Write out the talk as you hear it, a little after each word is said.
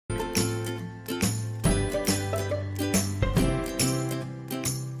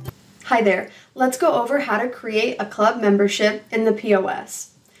Hi there, let's go over how to create a club membership in the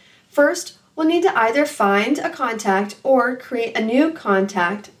POS. First, we'll need to either find a contact or create a new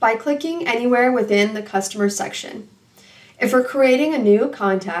contact by clicking anywhere within the customer section. If we're creating a new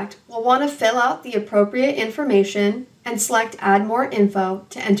contact, we'll want to fill out the appropriate information and select Add More Info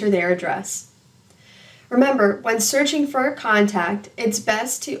to enter their address. Remember, when searching for a contact, it's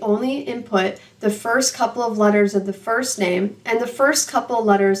best to only input the first couple of letters of the first name and the first couple of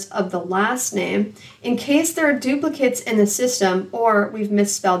letters of the last name in case there are duplicates in the system or we've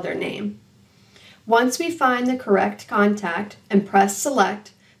misspelled their name. Once we find the correct contact and press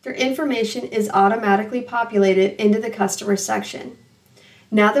Select, their information is automatically populated into the customer section.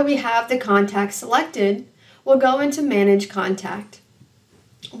 Now that we have the contact selected, we'll go into Manage Contact.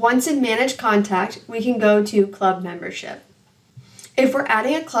 Once in Manage Contact, we can go to Club Membership. If we're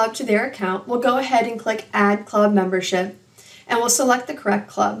adding a club to their account, we'll go ahead and click Add Club Membership, and we'll select the correct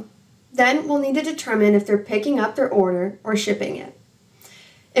club. Then we'll need to determine if they're picking up their order or shipping it.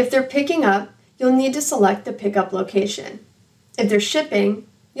 If they're picking up, you'll need to select the pickup location. If they're shipping,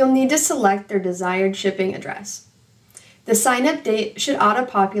 you'll need to select their desired shipping address. The sign-up date should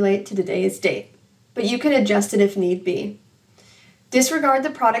auto-populate to today's date, but you can adjust it if need be. Disregard the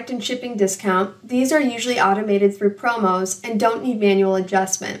product and shipping discount. These are usually automated through promos and don't need manual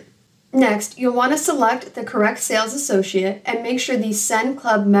adjustment. Next, you'll want to select the correct sales associate and make sure the Send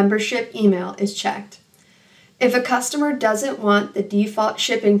Club Membership email is checked. If a customer doesn't want the default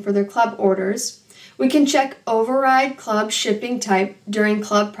shipping for their club orders, we can check Override Club Shipping Type during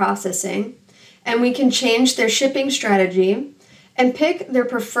club processing, and we can change their shipping strategy and pick their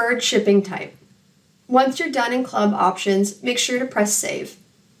preferred shipping type. Once you're done in club options, make sure to press Save.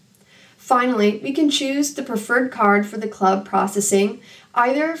 Finally, we can choose the preferred card for the club processing,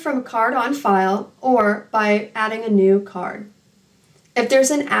 either from a card on file or by adding a new card. If there's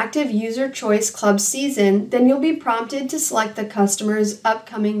an active user choice club season, then you'll be prompted to select the customer's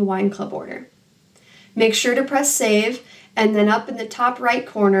upcoming wine club order. Make sure to press Save, and then up in the top right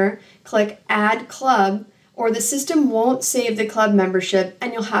corner, click Add Club, or the system won't save the club membership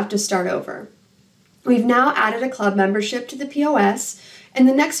and you'll have to start over. We've now added a club membership to the POS. In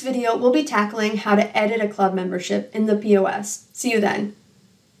the next video, we'll be tackling how to edit a club membership in the POS. See you then.